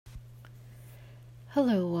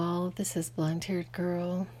Hello, all. This is Blonde Haired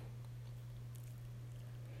Girl.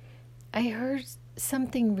 I heard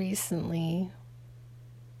something recently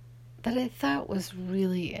that I thought was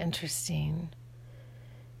really interesting.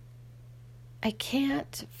 I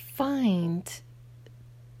can't find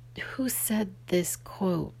who said this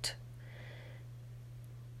quote.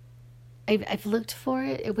 I've looked for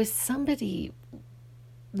it. It was somebody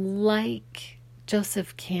like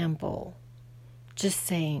Joseph Campbell just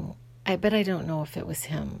saying, but I don't know if it was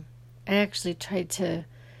him. I actually tried to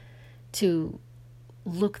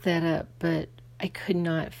look that up, but I could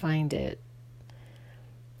not find it.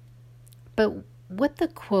 But what the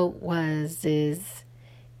quote was is,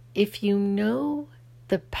 if you know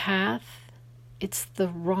the path, it's the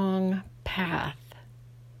wrong path.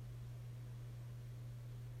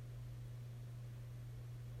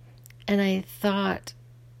 And I thought,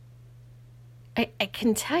 I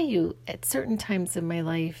can tell you at certain times in my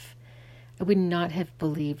life, I would not have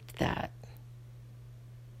believed that.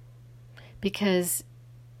 Because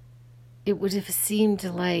it would have seemed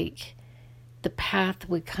like the path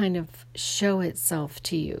would kind of show itself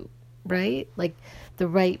to you, right? Like the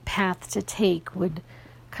right path to take would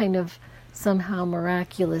kind of somehow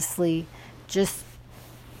miraculously just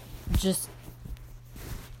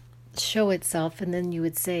show itself, and then you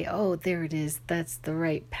would say, oh, there it is, that's the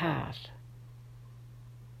right path.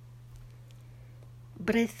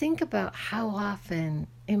 But I think about how often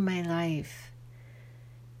in my life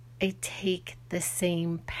I take the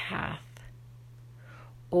same path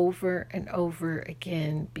over and over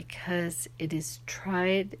again because it is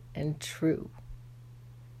tried and true.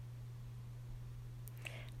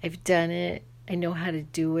 I've done it. I know how to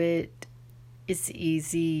do it. It's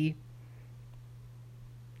easy.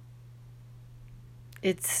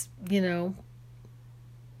 It's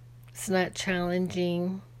not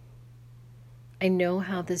challenging. I know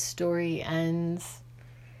how this story ends.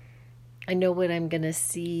 I know what I'm going to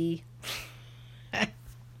see.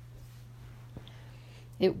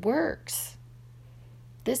 It works.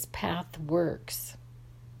 This path works.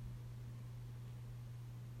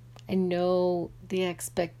 I know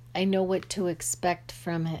what to expect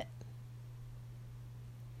from it.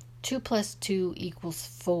 2 + 2 =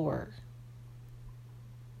 4.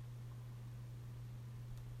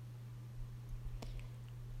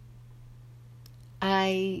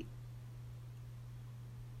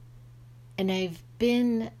 I've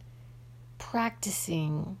been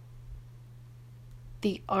practicing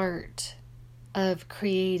the art of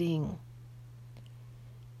creating.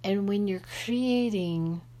 And when you're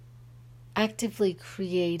actively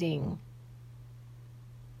creating,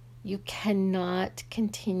 you cannot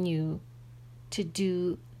continue to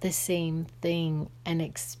do the same thing and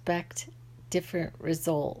expect different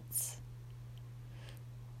results.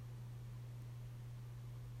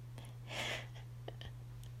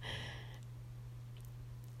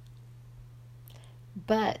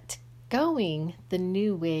 But going the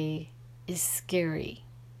new way is scary.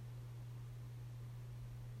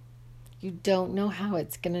 You don't know how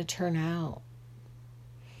it's going to turn out.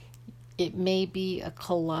 It may be a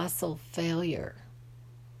colossal failure.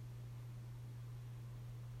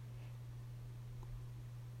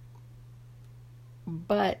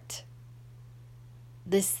 But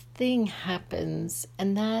this thing happens,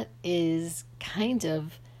 and that is kind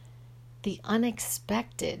of the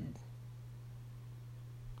unexpected.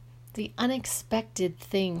 The unexpected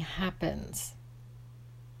thing happens.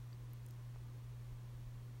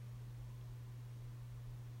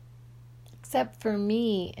 Except for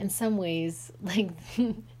me, in some ways, like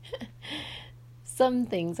some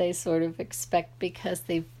things I sort of expect because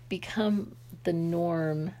they've become the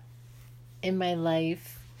norm in my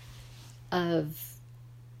life of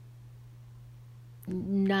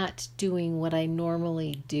not doing what I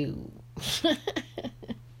normally do.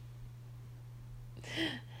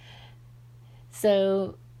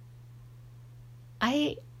 So,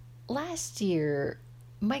 last year,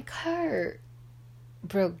 my car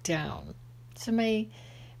broke down. So my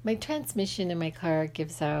transmission in my car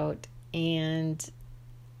gives out, and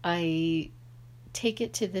I take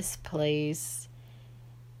it to this place,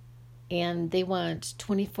 and they want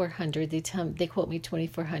 $2,400. They quote me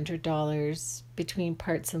 $2,400 between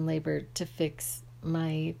parts and labor to fix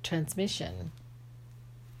my transmission.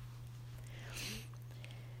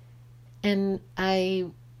 And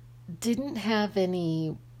I didn't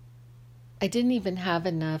even have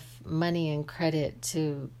enough money and credit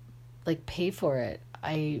to pay for it.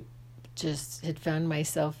 I just had found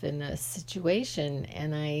myself in a situation,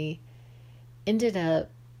 and I ended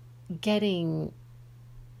up getting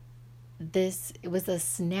this. It was a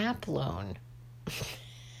SNAP loan.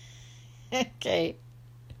 Okay.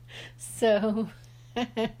 So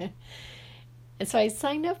And so I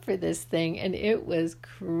signed up for this thing and it was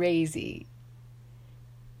crazy.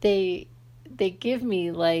 They give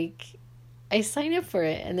me like, I sign up for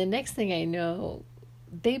it and the next thing I know,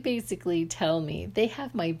 they basically tell me they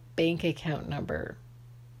have my bank account number.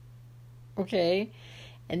 Okay?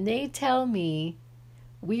 And they tell me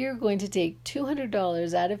we are going to take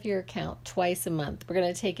 $200 out of your account twice a month. We're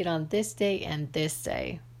going to take it on this day and this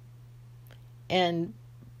day. And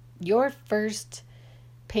your first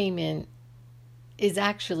payment is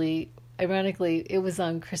actually, ironically, it was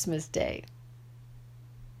on Christmas Day.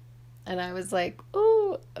 And I was like,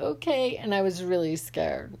 oh, okay. And I was really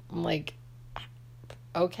scared. I'm like,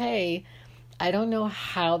 okay, I don't know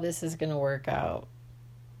how this is going to work out.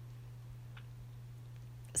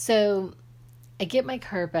 So I get my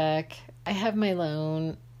car back. I have my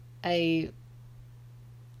loan. And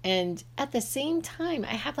at the same time,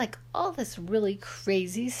 I have like all this really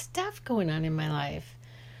crazy stuff going on in my life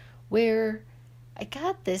where I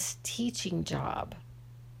got this teaching job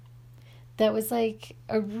that was like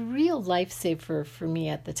a real lifesaver for me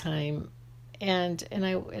at the time. And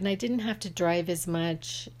I didn't have to drive as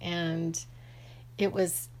much, and it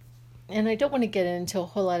was, and I don't want to get into a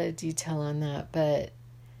whole lot of detail on that, but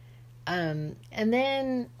and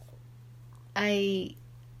then I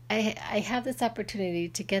have this opportunity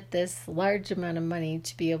to get this large amount of money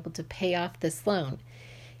to be able to pay off this loan.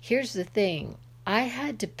 Here's the thing. I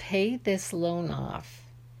had to pay this loan off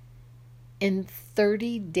in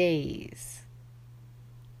 30 days.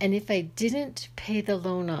 And if I didn't pay the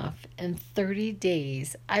loan off in 30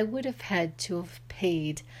 days, I would have had to have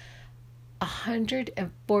paid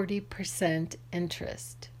 140%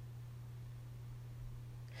 interest.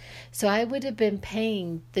 So I would have been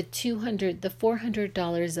paying the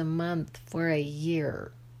 $400 a month for a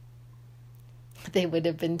year. They would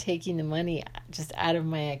have been taking the money just out of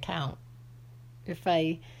my account if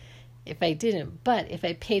I didn't. But if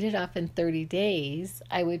I paid it off in 30 days,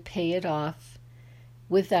 I would pay it off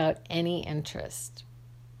without any interest.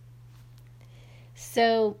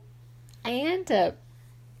 So I end up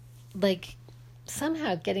like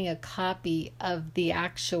somehow getting a copy of this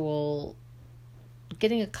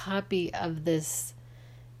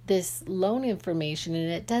loan information,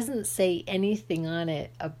 and it doesn't say anything on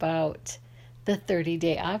it about the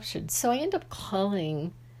 30-day option. So I end up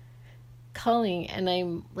calling, and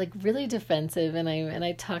I'm like really defensive, and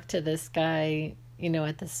I talk to this guy,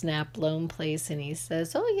 at the Snap loan place, and he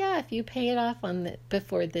says, "Oh yeah, if you pay it off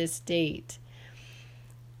before this date."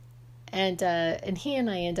 And he and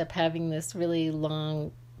I end up having this really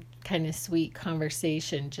long, kind of sweet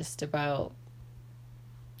conversation just about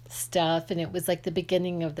stuff, and it was like the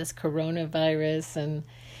beginning of this coronavirus, and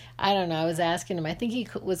I don't know, I was asking him, I think he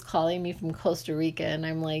was calling me from Costa Rica, and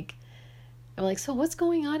I'm like, so what's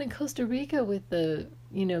going on in Costa Rica with the,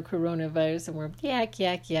 coronavirus? And we're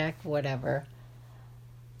yak, whatever.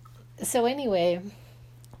 So anyway,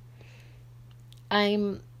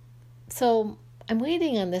 I'm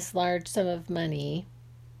waiting on this large sum of money,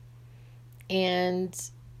 and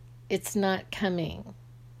it's not coming.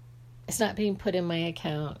 It's not being put in my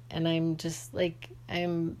account, and I'm just like,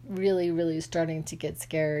 I'm really, really starting to get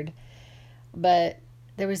scared. But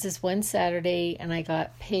there was this one Saturday, and I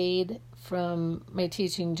got paid from my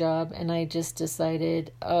teaching job, and I just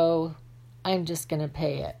decided, I'm just going to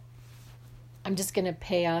pay it. I'm just going to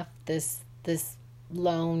pay off this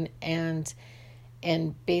loan and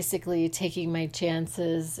basically taking my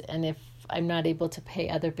chances. And if I'm not able to pay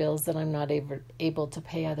other bills, then I'm not able to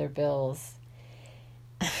pay other bills.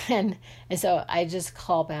 And so I just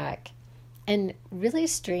call back. And really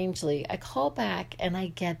strangely, I call back and I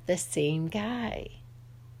get the same guy.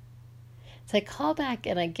 So I call back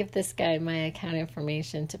and I give this guy my account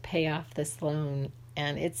information to pay off this loan.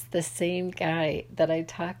 And it's the same guy that I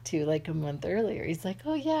talked to like a month earlier. He's like,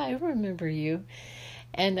 "Oh yeah, I remember you."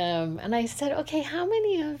 And I said, "Okay, how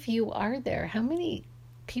many of you are there? How many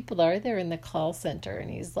people are there in the call center?" And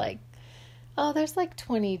he's like, "Oh, there's like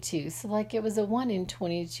 22. So like it was a 1 in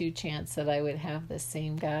 22 chance that I would have the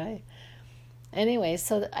same guy. Anyway,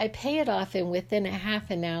 so I pay it off, and within a half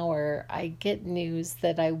an hour, I get news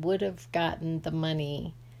that I would have gotten the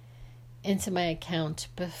money into my account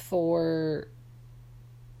before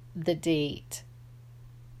the date.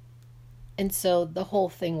 And so the whole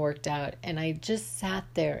thing worked out, and I just sat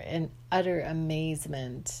there in utter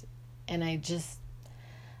amazement, and I just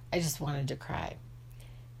wanted to cry.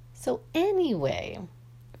 So anyway,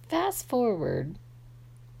 fast forward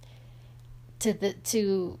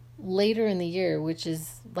to later in the year, which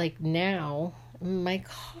is like now, my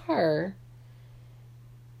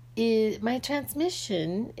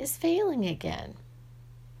transmission is failing again.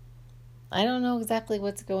 I don't know exactly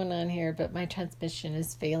what's going on here, but my transmission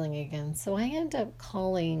is failing again. So I end up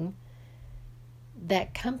calling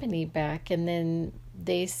that company back, and then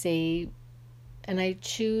they say, and I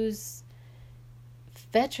choose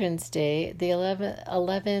Veterans Day, the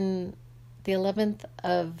 11th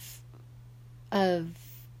of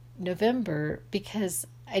November, because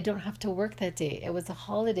I don't have to work that day. It was a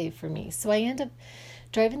holiday for me. So I end up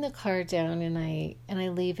driving the car down, and I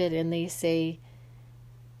leave it, and they say,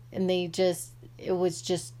 and it was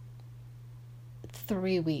just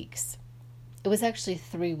 3 weeks. It was actually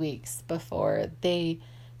 3 weeks before they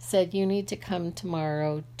said, you need to come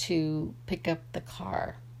tomorrow to pick up the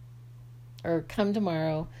car, or come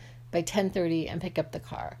tomorrow by 10:30 and pick up the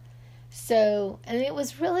car. So, and it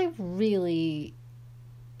was really, really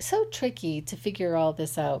so tricky to figure all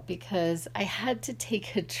this out, because I had to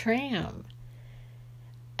take a tram.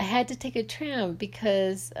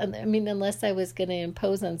 Because, I mean, unless I was going to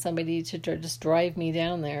impose on somebody to just drive me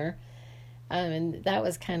down there. And that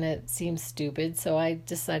was kind of seemed stupid. So I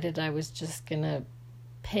decided I was just going to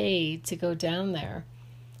pay to go down there.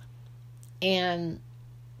 And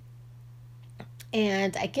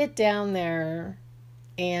I get down there,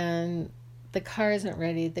 and the car isn't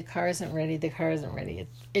ready.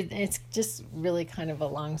 It's just really kind of a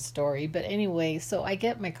long story. But anyway, so I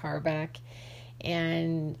get my car back,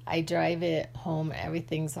 and I drive it home.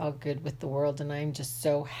 Everything's all good with the world, and I'm just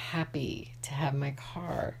so happy to have my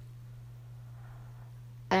car.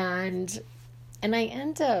 And I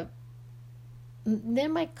end up,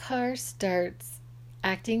 then my car starts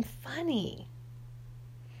acting funny.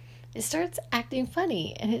 It starts acting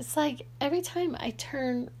funny, and it's like every time I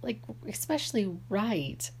turn, like especially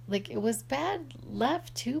right, like it was bad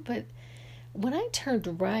left too, but when I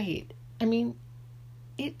turned right, I mean,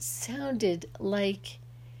 it sounded like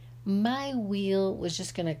my wheel was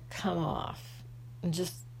just going to come off, and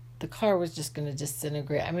just the car was just going to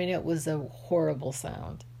disintegrate. I mean, it was a horrible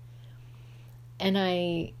sound. And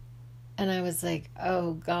I was like,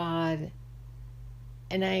 oh God.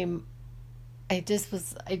 And I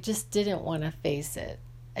just didn't want to face it.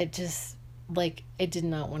 I did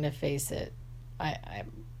not want to face it.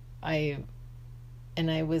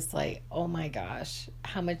 And I was like, oh my gosh,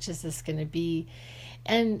 how much is this going to be?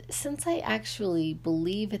 And since I actually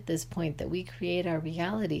believe at this point that we create our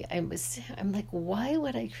reality, I'm like, why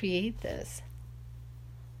would I create this?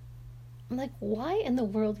 I'm like, why in the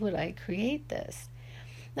world would I create this?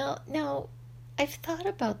 Now, I've thought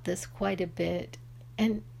about this quite a bit,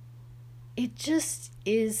 and it just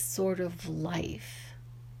is sort of life.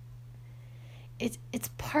 It's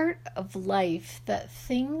part of life that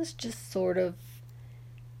things just sort of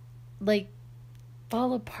like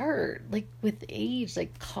fall apart, like with age,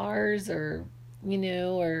 like cars, or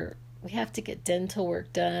or we have to get dental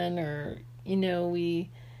work done, or we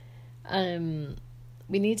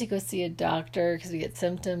need to go see a doctor because we get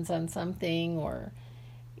symptoms on something, or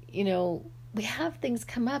we have things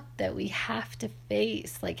come up that we have to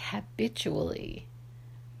face, like habitually.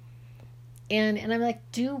 And I'm like,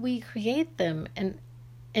 do we create them?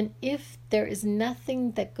 And if there is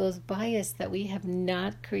nothing that goes by us that we have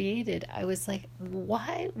not created, I was like,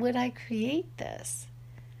 why would I create this?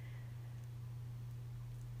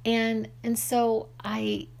 And so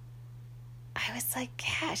I was like,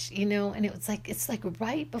 gosh, and it's like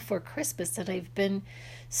right before Christmas, and I've been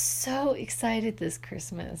so excited this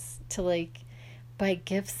Christmas to like buy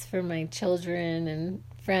gifts for my children and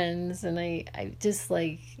friends, and I just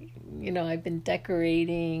like, I've been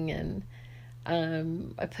decorating, and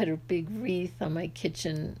I put a big wreath on my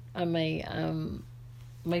kitchen, on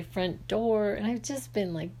my front door, and I've just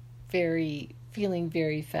been like feeling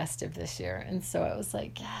very festive this year. And so I was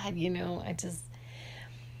like, God,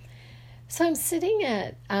 so I'm sitting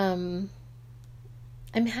at, I'm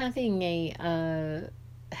having a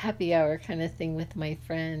happy hour kind of thing with my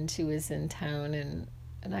friend who was in town, and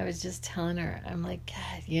I was just telling her, I'm like,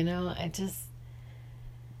 God,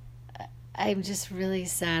 I'm just really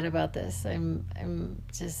sad about this. I'm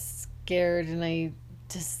just scared, and I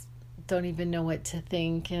just don't even know what to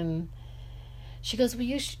think. And she goes, well,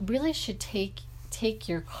 you really should take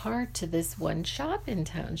your car to this one shop in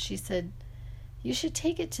town. She said, you should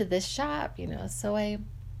take it to this shop, So I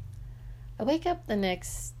wake up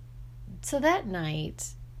so that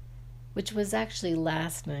night, which was actually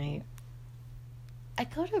last night, I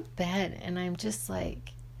go to bed, and I'm just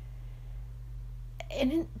like,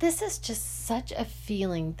 and this is just such a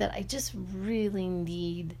feeling that I just really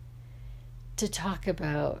need to talk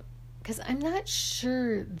about, because I'm not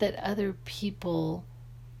sure that other people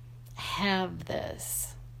have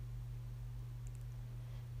this.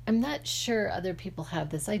 I'm not sure other people have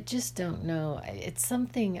this. I just don't know. It's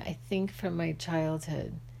something I think from my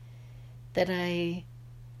childhood that I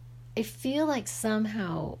feel like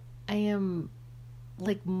somehow I am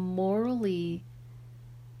like morally,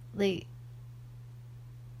 like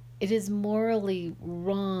it is morally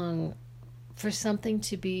wrong for something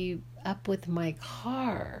to be up with my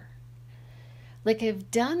car. Like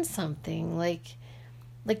I've done something like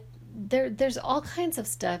there's all kinds of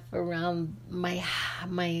stuff around my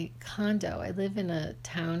condo. I live in a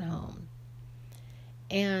townhome,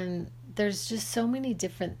 and there's just so many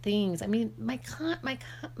different things. I mean, my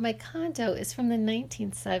condo is from the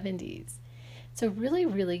 1970s. It's a really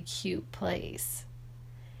really cute place.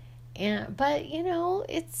 And but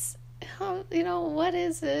it's what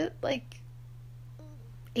is it? Like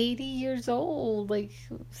 80 years old, like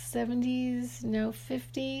 70s, no,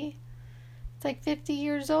 50. It's like 50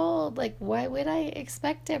 years old. Like, why would I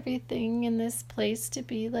expect everything in this place to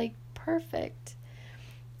be like perfect?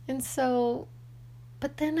 And so,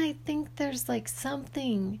 but then I think there's like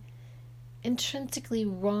something intrinsically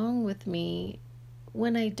wrong with me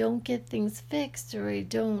when I don't get things fixed, or I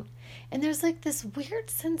don't. And there's like this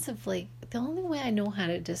weird sense of like, the only way I know how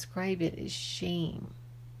to describe it is shame.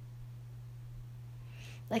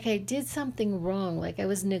 Like I did something wrong, like I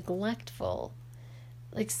was neglectful.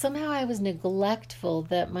 Like somehow I was neglectful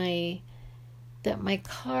that my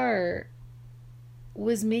car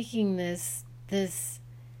was making this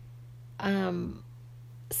sound,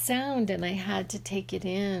 and I had to take it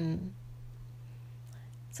in.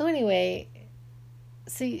 So anyway,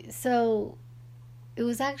 so it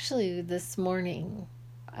was actually this morning.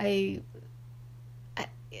 I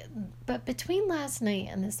but between last night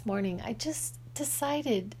and this morning, I just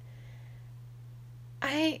decided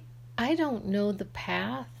I don't know the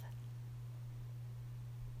path,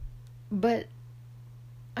 but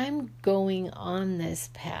I'm going on this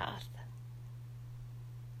path.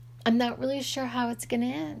 I'm not really sure how it's going to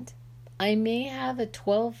end. I may have a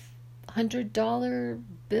 $1,200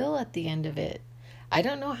 bill at the end of it. I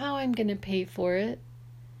don't know how I'm going to pay for it.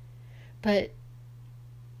 But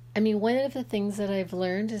I mean, one of the things that I've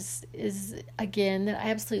learned is again that I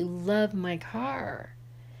absolutely love my car.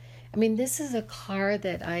 I mean, this is a car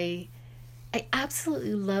that I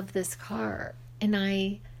absolutely love this car, and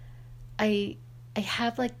I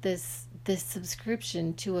have like this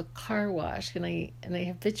subscription to a car wash, and I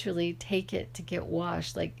habitually take it to get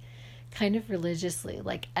washed, like kind of religiously.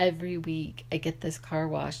 Like every week I get this car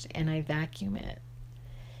washed and I vacuum it.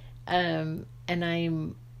 And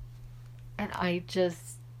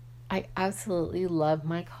I absolutely love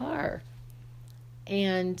my car.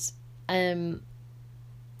 And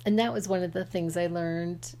that was one of the things I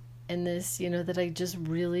learned in this, that I just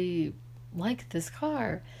really like this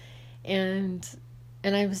car. And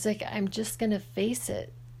I was like, I'm just going to face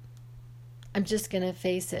it. I'm just going to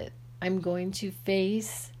face it. I'm going to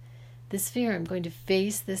face this fear. I'm going to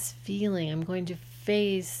face this feeling. I'm going to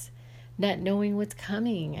face not knowing what's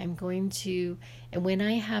coming. And when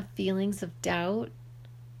I have feelings of doubt,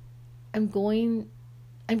 I'm going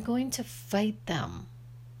to fight them.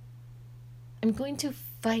 I'm going to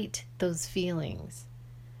fight those feelings.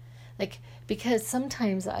 Like, because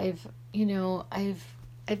sometimes I've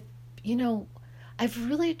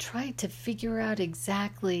really tried to figure out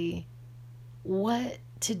exactly what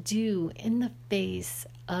to do in the face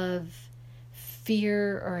of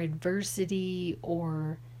fear or adversity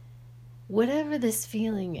or whatever this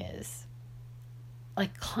feeling is,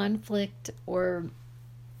 like conflict, or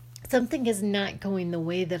something is not going the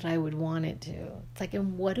way that I would want it to. It's like,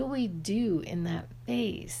 and what do we do in the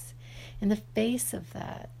face of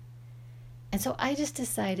that? And so I just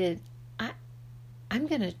decided I'm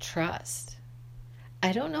going to trust.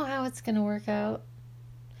 I don't know how it's going to work out,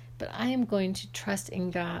 but I am going to trust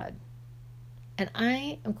in God. And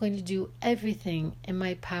I am going to do everything in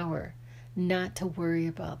my power not to worry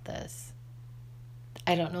about this.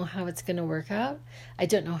 I don't know how it's going to work out. I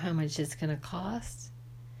don't know how much it's going to cost.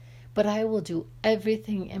 But I will do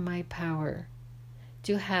everything in my power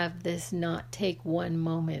to have this not take one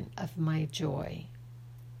moment of my joy.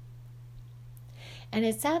 And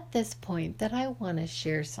it's at this point that I want to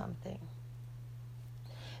share something.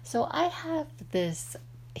 So I have this,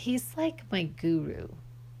 he's like my guru.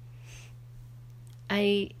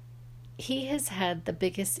 He has had the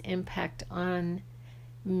biggest impact on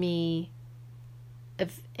me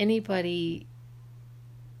of anybody,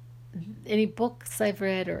 any books I've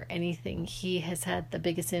read or anything. He has had the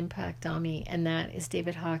biggest impact on me, and that is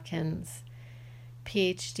David Hawkins,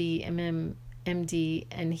 PhD, MD,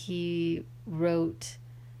 and he wrote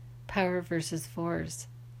Power versus Force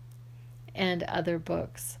and other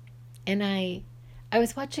books. And I I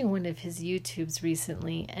was watching one of his YouTubes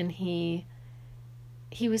recently, and he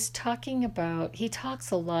was talking about, he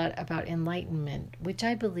talks a lot about enlightenment, which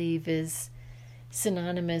I believe is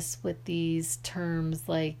synonymous with these terms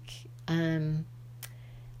like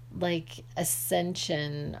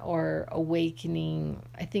ascension or awakening.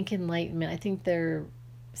 I think enlightenment, I think they're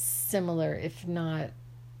similar, if not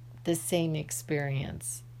the same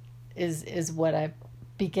experience, is what I'm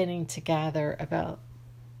beginning to gather about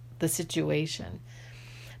the situation.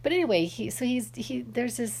 But anyway, he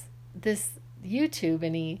there's this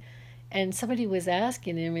YouTube, and somebody was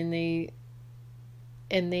asking him, and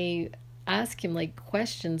they ask him like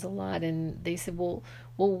questions a lot, and they said, well,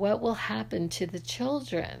 what will happen to the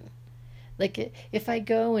children? Like, if I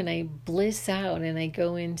go and I bliss out and I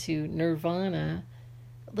go into nirvana,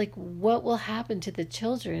 like, what will happen to the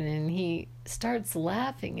children? And he starts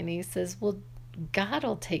laughing, and he says, well, God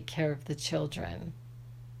will take care of the children.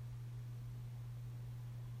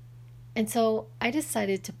 And so I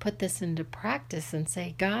decided to put this into practice and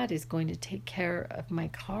say, God is going to take care of my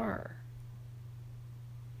car.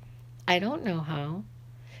 I don't know how,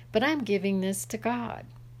 but I'm giving this to God.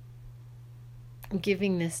 I'm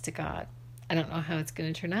giving this to God. I don't know how it's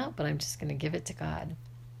going to turn out, but I'm just going to give it to God.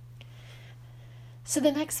 So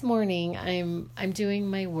the next morning, I'm doing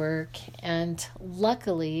my work, and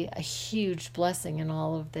luckily, a huge blessing in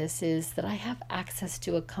all of this is that I have access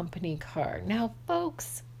to a company car. Now,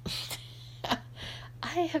 folks,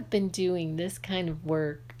 I have been doing this kind of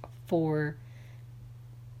work for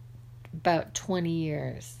about 20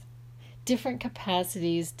 years. Different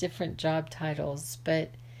capacities, different job titles,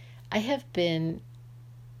 but I have been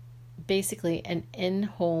basically an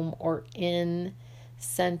in-home or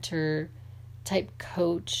in-center type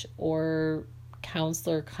coach or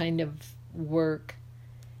counselor kind of work.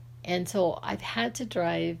 And so I've had to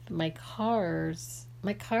drive my cars.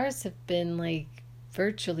 My cars have been like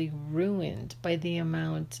virtually ruined by the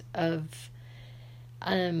amount of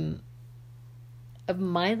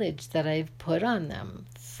mileage that I've put on them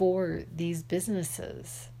for these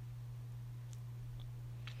businesses.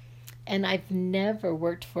 And I've never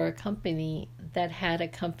worked for a company that had a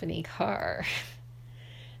company car.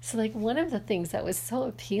 So like one of the things that was so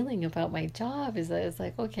appealing about my job is that it's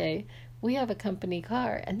like, okay, we have a company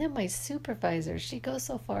car. And then my supervisor, she goes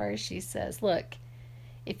so far as she says, look,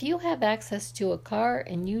 if you have access to a car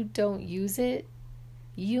and you don't use it,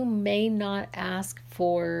 you may not ask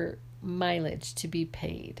for mileage to be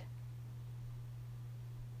paid.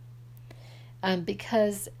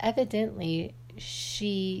 Because evidently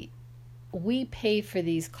we pay for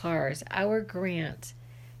these cars. Our grant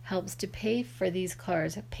helps to pay for these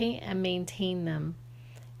cars, pay and maintain them.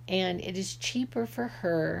 And it is cheaper for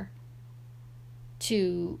her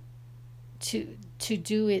to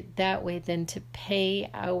do it that way than to pay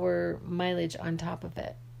our mileage on top of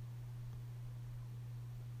it.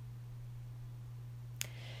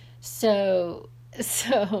 So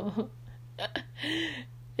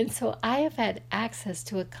and so I have had access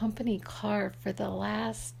to a company car for the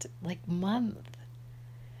last like month.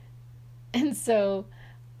 And so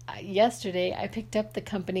yesterday I picked up the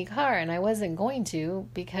company car, and I wasn't going to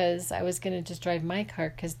because I was going to just drive my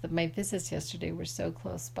car because my visits yesterday were so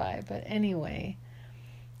close by. But anyway,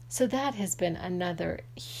 so that has been another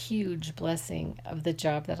huge blessing of the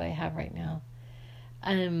job that I have right now.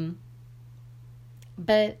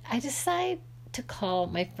 But I decide to call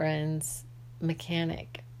my friend's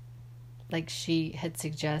mechanic like she had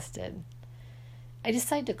suggested. I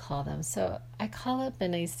decide to call them. So I call up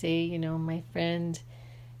and I say, my friend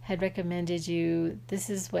had recommended you. This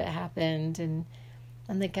is what happened. And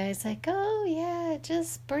the guy's like, oh, yeah,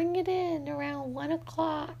 just bring it in around 1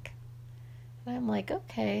 o'clock. And I'm like,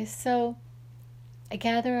 okay. So I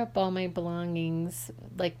gather up all my belongings,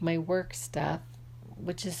 like my work stuff,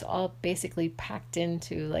 which is all basically packed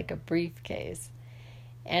into like a briefcase.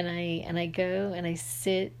 And I go and I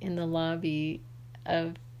sit in the lobby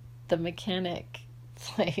of the mechanic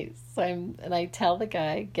place. And I tell the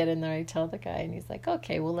guy, get in there, I tell the guy, and he's like,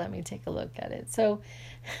 okay, well, let me take a look at it. So,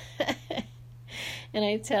 and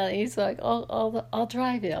he's like, I'll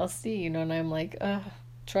drive it, I'll see, and I'm like,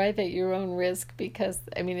 drive at your own risk, because,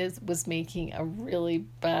 it was making a really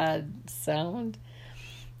bad sound.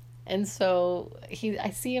 And so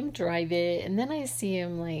I see him drive it, and then I see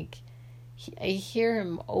him I hear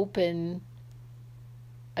him open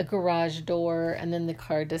a garage door, and then the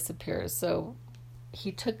car disappears. So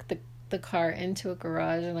he took the car into a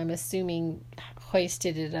garage, and I'm assuming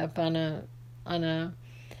hoisted it up on a oh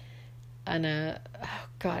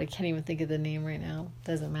God, I can't even think of the name right now.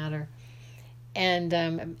 Doesn't matter. And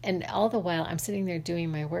all the while I'm sitting there doing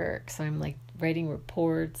my work, so I'm like writing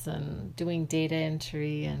reports and doing data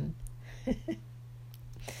entry and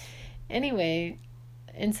anyway,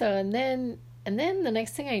 and then the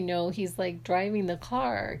next thing I know, he's like driving the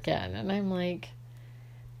car again, and I'm like,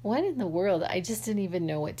 what in the world? I just didn't even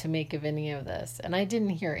know what to make of any of this, and I didn't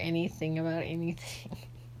hear anything about anything.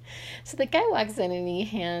 So the guy walks in and he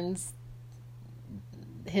hands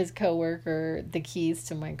his coworker the keys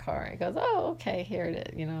to my car. He goes, "Oh, okay, here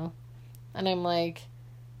it is," And I'm like,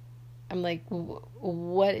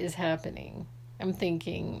 what is happening? I'm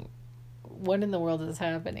thinking, what in the world is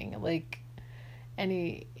happening? Like, and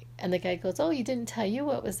the guy goes, "Oh, he didn't tell you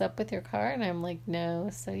what was up with your car?" And I'm like, "No."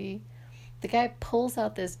 So the guy pulls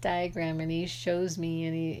out this diagram and he shows me,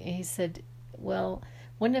 and he said, "Well,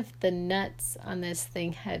 one of the nuts on this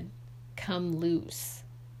thing had come loose."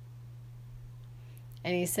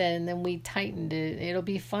 And he said, "And then we tightened it. It'll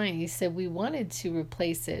be fine." He said, "We wanted to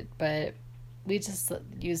replace it, but we just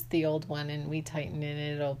used the old one and we tightened it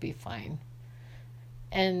and it'll be fine."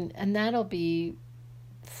 And that'll be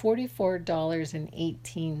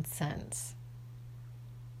 $44.18.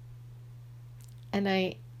 And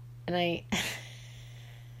I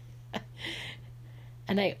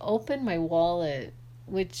and I opened my wallet,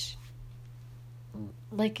 which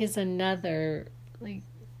like is another, like,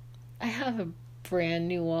 I have a brand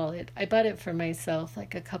new wallet. I bought it for myself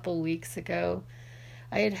like a couple weeks ago.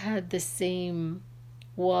 I had the same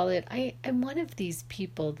wallet. I'm one of these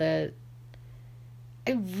people that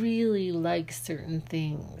I really like certain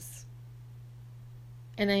things.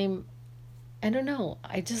 And I don't know,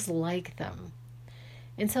 I just like them.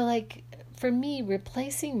 And so, like, for me,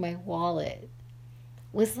 replacing my wallet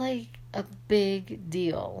was like a big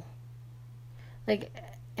deal. Like,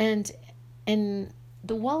 and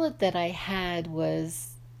the wallet that I had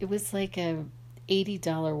was like a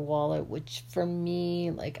 $80 wallet, which for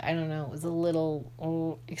me, like, I don't know, it was a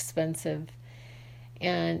little expensive.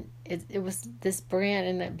 And it was this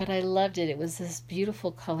brand, but I loved it. It was this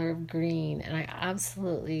beautiful color of green, and I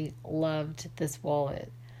absolutely loved this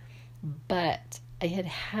wallet. But I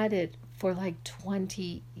had it for like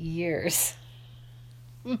 20 years.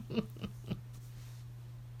 I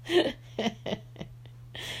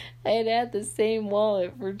had the same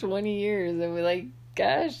wallet for 20 years. And we're like,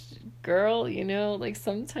 gosh, girl, like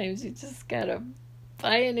sometimes you just gotta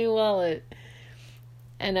buy a new wallet.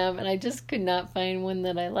 And I just could not find one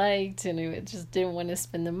that I liked, and I just didn't want to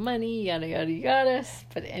spend the money, yada, yada, yada.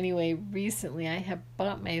 But anyway, recently I have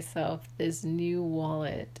bought myself this new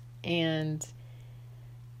wallet, and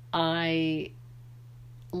I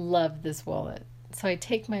love this wallet. So I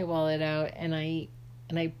take my wallet out, and I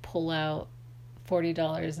pull out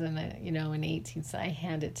 $40 and 18 cents. I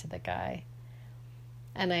hand it to the guy,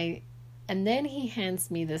 and then he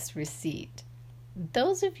hands me this receipt.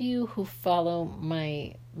 Those of you who follow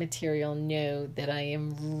my material know that I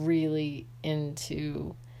am really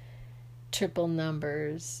into triple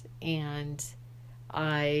numbers, and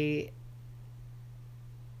I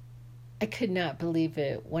could not believe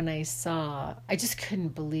it when I just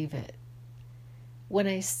couldn't believe it. When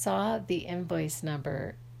I saw the invoice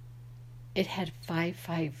number, it had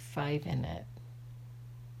 555 in it,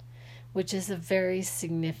 which is a very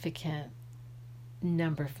significant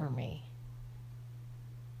number for me.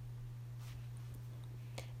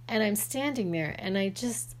 And I'm standing there, and I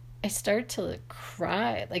start to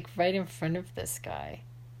cry, like right in front of this guy.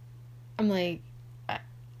 I'm like,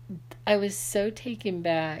 I was so taken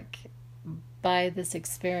back by this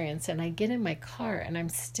experience, and I get in my car, and I'm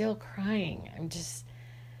still crying. I'm just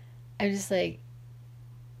like,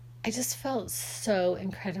 I just felt so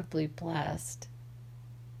incredibly blessed.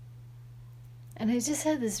 And I just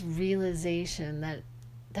had this realization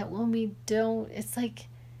that when we don't, it's like,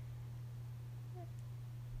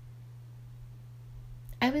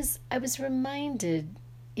 I was reminded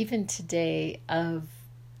even today of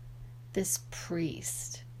this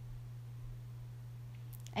priest.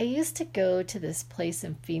 I used to go to this place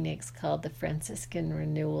in Phoenix called the Franciscan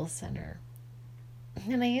Renewal Center.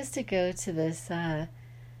 And I used to go to this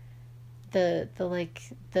the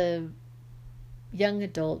young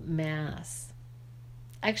adult mass.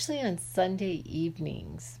 Actually on Sunday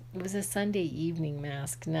evenings. It was a Sunday evening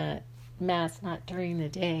mass, not during the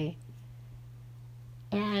day.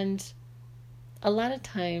 And a lot of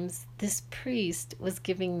times this priest was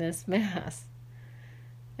giving this mass.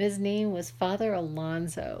 His name was Father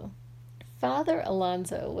Alonso. Father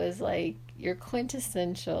Alonso was like your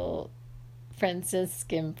quintessential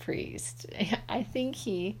Franciscan priest. I think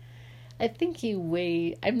he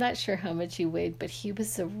weighed, I'm not sure how much he weighed, but he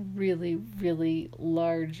was a really, really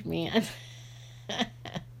large man.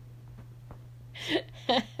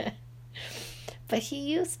 But he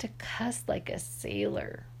used to cuss like a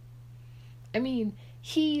sailor. I mean,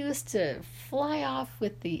 he used to fly off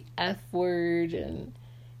with the F word, and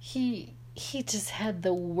he just had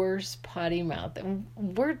the worst potty mouth. And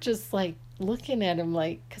we're just like looking at him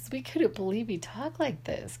like, because we couldn't believe he talked like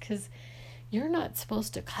this, because you're not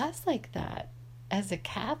supposed to cuss like that as a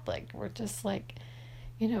Catholic. We're just like,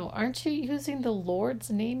 aren't you using the Lord's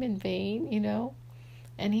name in vain?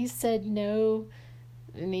 And he said no,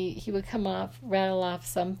 and he would rattle off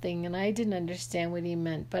something, and I didn't understand what he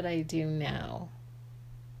meant, but I do now.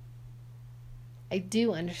 I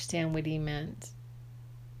do understand what he meant.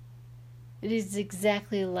 It is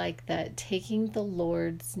exactly like that, taking the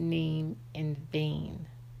Lord's name in vain.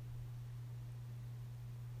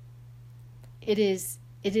 It is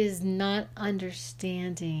not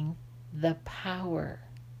understanding the power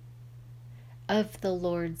of the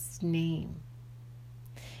Lord's name.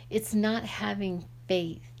 It's not having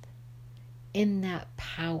faith in that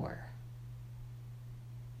power.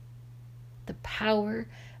 The power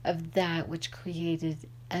of that which created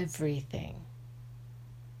everything.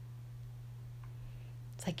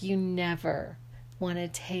 It's like you never want to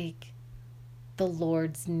take the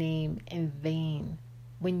Lord's name in vain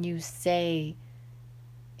when you say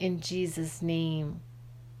in Jesus' name,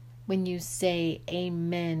 when you say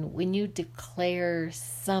amen, when you declare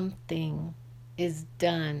something is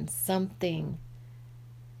done, something.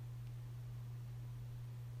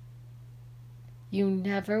 You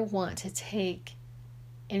never want to take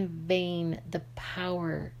in vain the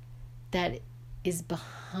power that is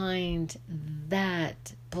behind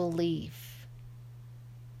that belief.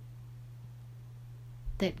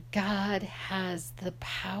 That God has the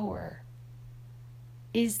power,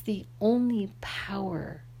 is the only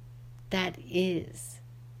power that is.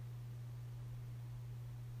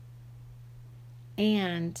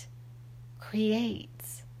 And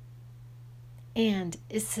creates, and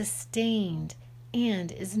is sustained,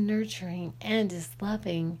 and is nurturing, and is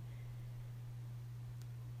loving.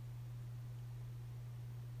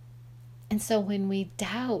 And so when we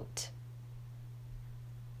doubt,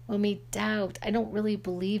 I don't really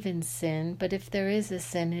believe in sin, but if there is a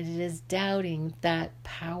sin, it is doubting that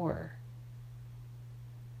power.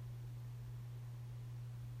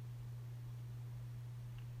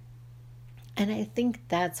 And I think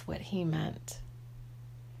that's what he meant.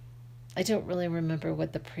 I don't really remember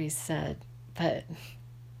what the priest said, but...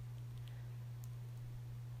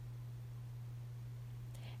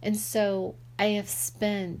 And so I have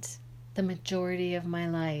spent the majority of my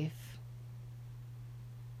life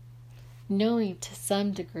knowing to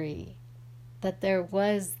some degree that there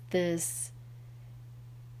was this,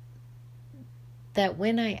 that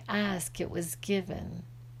when I asked, it was given,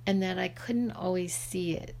 and that I couldn't always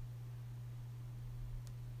see it.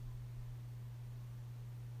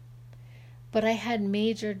 But I had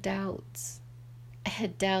major doubts. I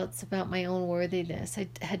had doubts about my own worthiness. I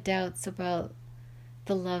had doubts about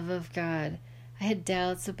the love of God. I had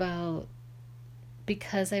doubts about,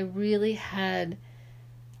 because I really had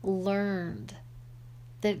learned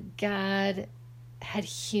that God had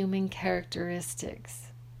human characteristics.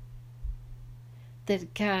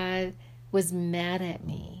 That God was mad at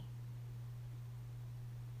me.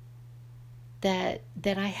 That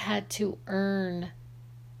I had to earn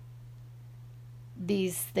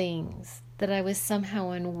these things, that I was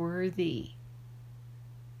somehow unworthy.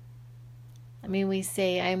 I mean, we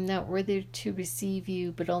say, I am not worthy to receive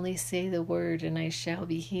you, but only say the word and I shall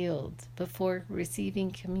be healed, before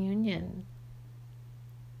receiving communion.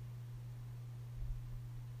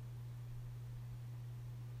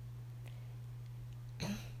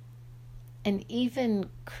 And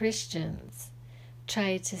even Christians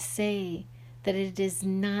try to say that it is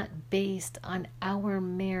not based on our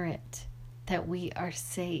merit that we are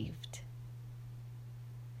saved.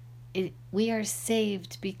 We are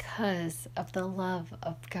saved because of the love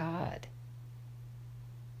of God.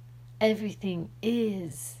 Everything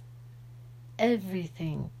is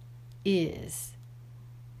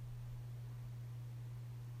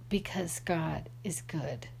because God is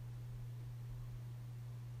good.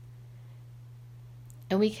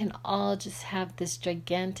 And we can all just have this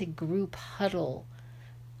gigantic group huddle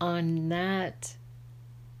on that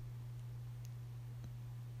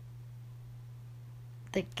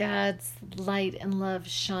God's light and love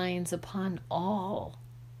shines upon all.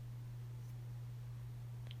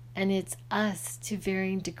 And it's us to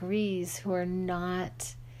varying degrees who are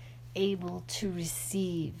not able to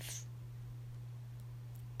receive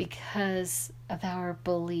because of our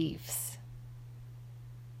beliefs.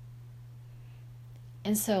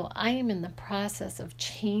 And so I am in the process of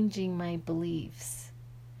changing my beliefs.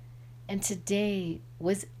 And today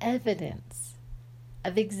was evidence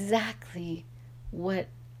of exactly what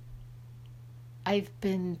I've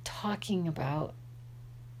been talking about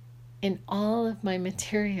in all of my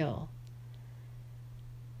material.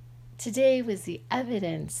 Today was the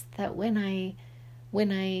evidence that when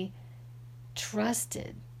I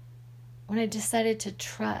trusted, when I decided to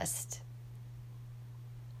trust,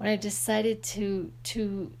 when I decided to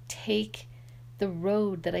take the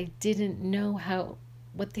road that I didn't know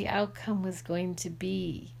what the outcome was going to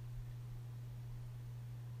be,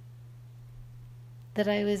 that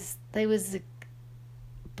I was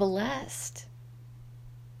blessed.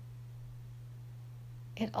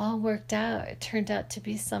 It all worked out. It turned out to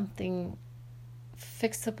be something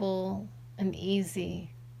fixable and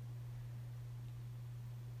easy.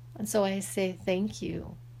 And so I say thank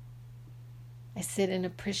you. I sit in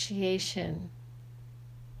appreciation.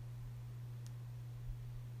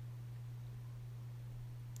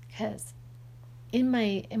 Because in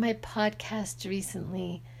my podcast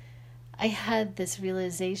recently, I had this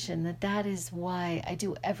realization that is why I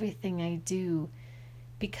do everything I do,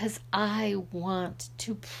 because I want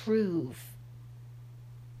to prove.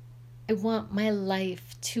 I want my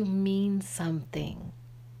life to mean something.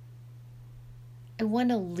 I want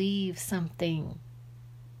to leave something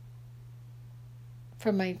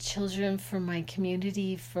for my children, for my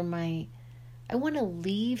community, I want to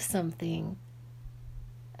leave something.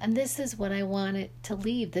 And this is what I want it to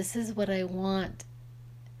leave. This is what I want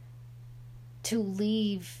to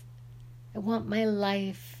leave. I want my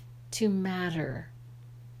life to matter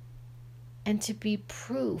and to be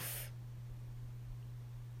proof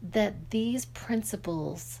that these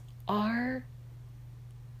principles are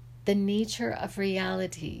the nature of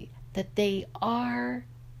reality, that they are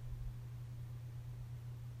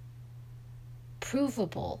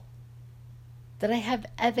provable, that I have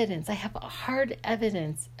evidence, I have hard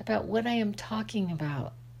evidence about what I am talking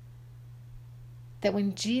about. That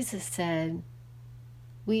when Jesus said,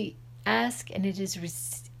 we ask and it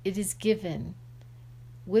is given.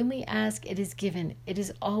 When we ask, it is given. It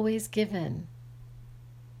is always given.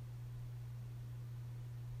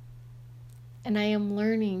 And I am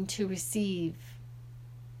learning to receive.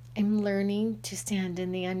 I'm learning to stand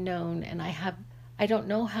in the unknown, and I don't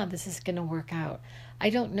know how this is going to work out.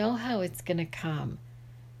 I don't know how it's going to come.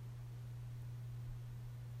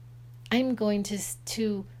 I'm going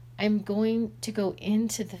to go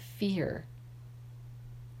into the fear.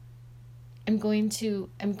 I'm going to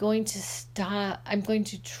stop. I'm going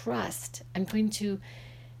to trust. I'm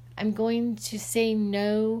going to say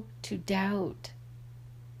no to doubt.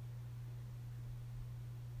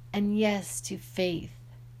 And yes to faith.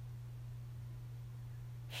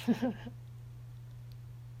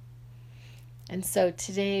 And so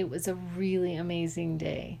today was a really amazing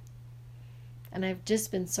day. And I've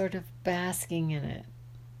just been sort of basking in it.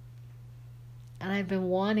 And I've been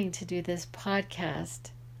wanting to do this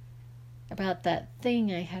podcast about that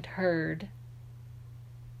thing I had heard.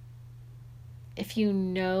 If you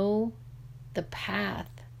know the path,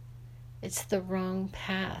 it's the wrong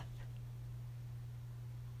path.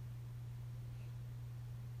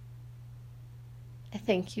 I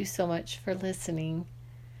thank you so much for listening.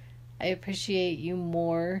 I appreciate you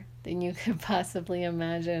more than you could possibly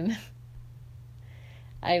imagine.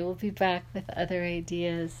 I will be back with other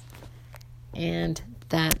ideas. And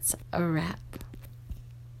that's a wrap.